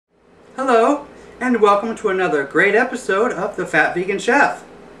Hello, and welcome to another great episode of The Fat Vegan Chef.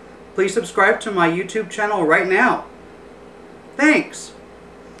 Please subscribe to my YouTube channel right now. Thanks!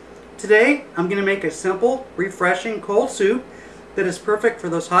 Today, I'm going to make a simple, refreshing cold soup that is perfect for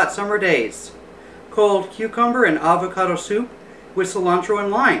those hot summer days. Cold cucumber and avocado soup with cilantro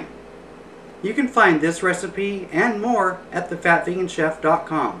and lime. You can find this recipe and more at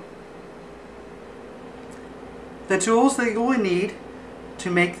thefatveganchef.com. The tools that you will need to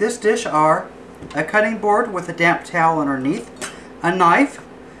make this dish are a cutting board with a damp towel underneath, a knife,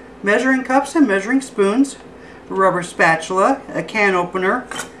 measuring cups and measuring spoons, a rubber spatula, a can opener,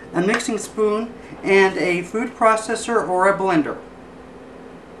 a mixing spoon, and a food processor or a blender.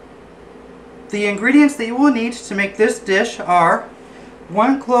 The ingredients that you will need to make this dish are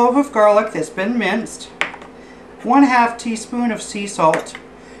 1 clove of garlic that's been minced, 1/2 teaspoon of sea salt,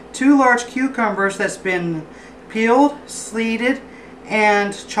 2 large cucumbers that's been peeled, sleeted,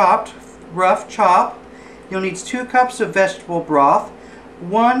 and chopped, rough chop. You'll need 2 cups of vegetable broth,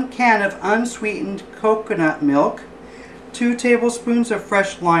 1 can of unsweetened coconut milk, 2 tablespoons of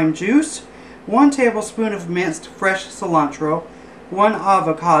fresh lime juice, 1 tablespoon of minced fresh cilantro, 1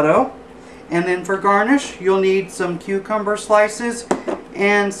 avocado, and then for garnish you'll need some cucumber slices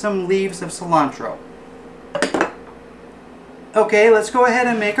and some leaves of cilantro. Okay, let's go ahead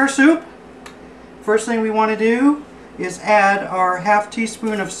and make our soup. First thing we want to do is add our 1/2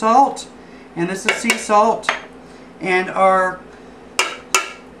 teaspoon of salt, and this is sea salt, and our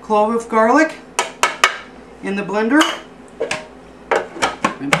clove of garlic in the blender,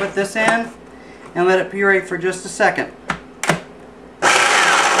 and put this in and let it puree for just a second.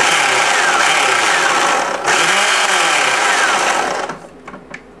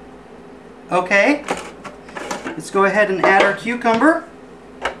 Okay, let's go ahead and add our cucumber.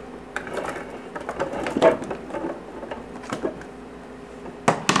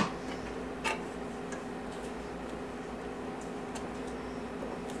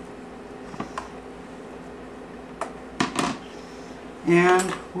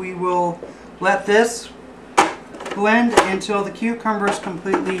 And we will let this blend until the cucumber is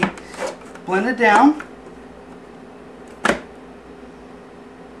completely blended down.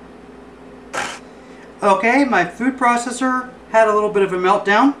 Okay, my food processor had a little bit of a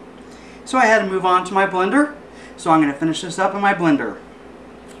meltdown, so I had to move on to my blender. So I'm going to finish this up in my blender.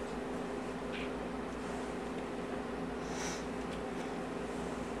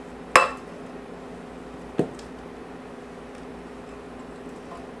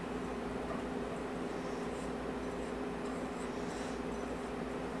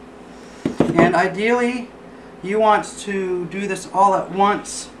 And ideally, you want to do this all at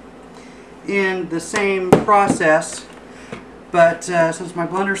once in the same process, but since my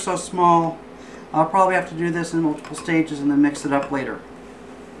blender is so small, I'll probably have to do this in multiple stages and then mix it up later.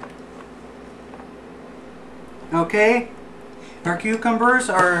 Okay, our cucumbers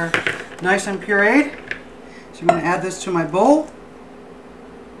are nice and pureed, so I'm going to add this to my bowl.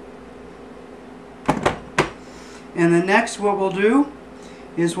 And then next what we'll do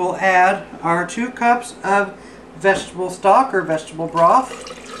is we'll add our 2 cups of vegetable stock or vegetable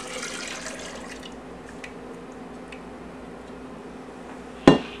broth.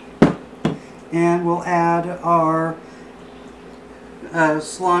 And we'll add our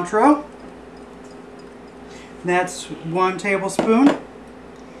cilantro. That's 1 tablespoon.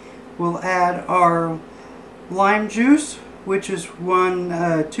 We'll add our lime juice, which is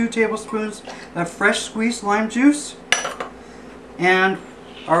 2 tablespoons of fresh squeezed lime juice. And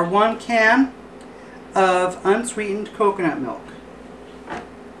our 1 can of unsweetened coconut milk.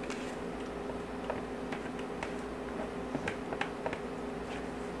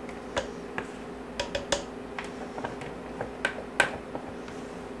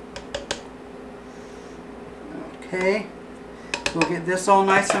 Okay, we'll get this all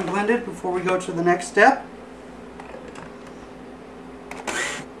nice and blended before we go to the next step.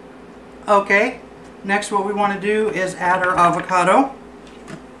 Okay, next what we want to do is add our avocado.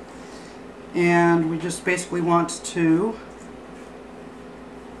 And we just basically want to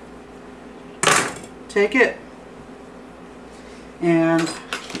take it and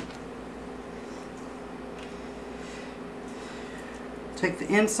take the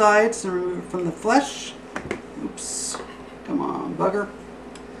insides and remove it from the flesh. Oops, come on, bugger.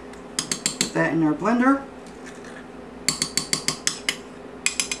 Put that in our blender.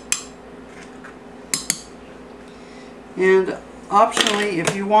 And optionally,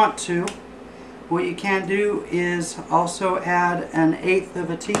 if you want to, what you can do is also add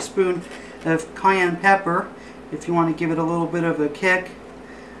 1/8 teaspoon of cayenne pepper if you want to give it a little bit of a kick.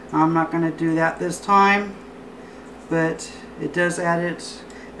 I'm not going to do that this time, but it does add it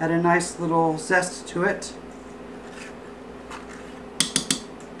Add a nice little zest to it.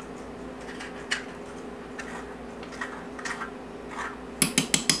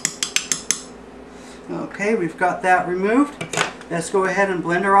 Okay, we've got that removed. Let's go ahead and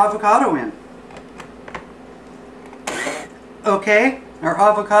blend our avocado in. Okay, our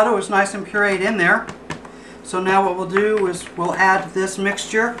avocado is nice and pureed in there. So now what we'll do is we'll add this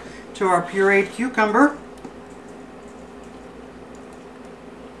mixture to our pureed cucumber.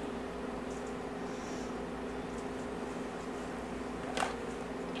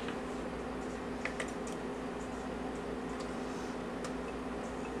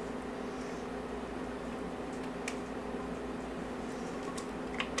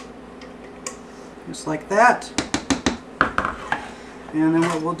 Just like that. And then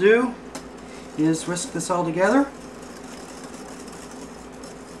what we'll do is whisk this all together.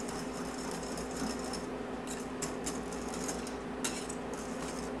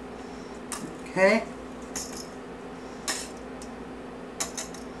 Okay.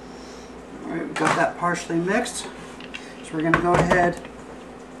 Alright, we've got that partially mixed. So we're going to go ahead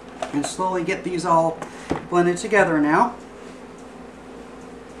and slowly get these all blended together now.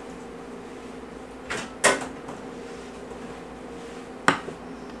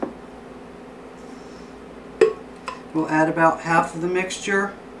 We'll add about half of the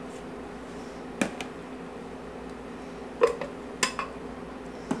mixture.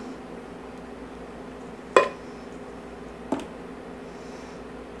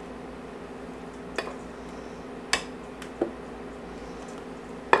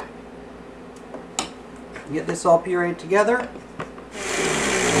 Get this all pureed together.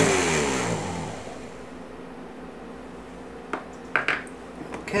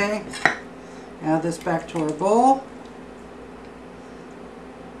 Okay, add this back to our bowl.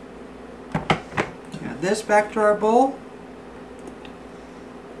 Add this back to our bowl.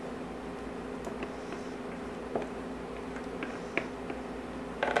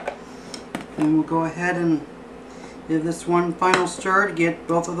 And we'll go ahead and give this one final stir to get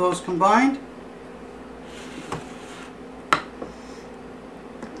both of those combined.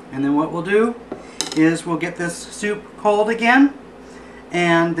 And then what we'll do is we'll get this soup cold again,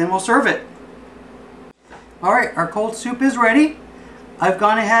 and then we'll serve it. Alright, our cold soup is ready. I've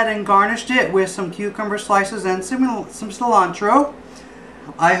gone ahead and garnished it with some cucumber slices and some cilantro.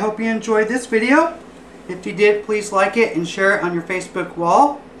 I hope you enjoyed this video. If you did, please like it and share it on your Facebook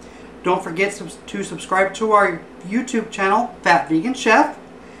wall. Don't forget to subscribe to our YouTube channel, Fat Vegan Chef.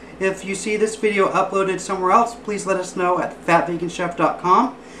 If you see this video uploaded somewhere else, please let us know at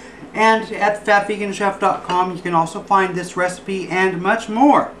thefatveganchef.com. And at thefatveganchef.com you can also find this recipe and much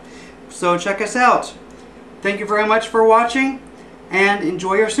more. So check us out. Thank you very much for watching and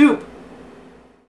enjoy your soup.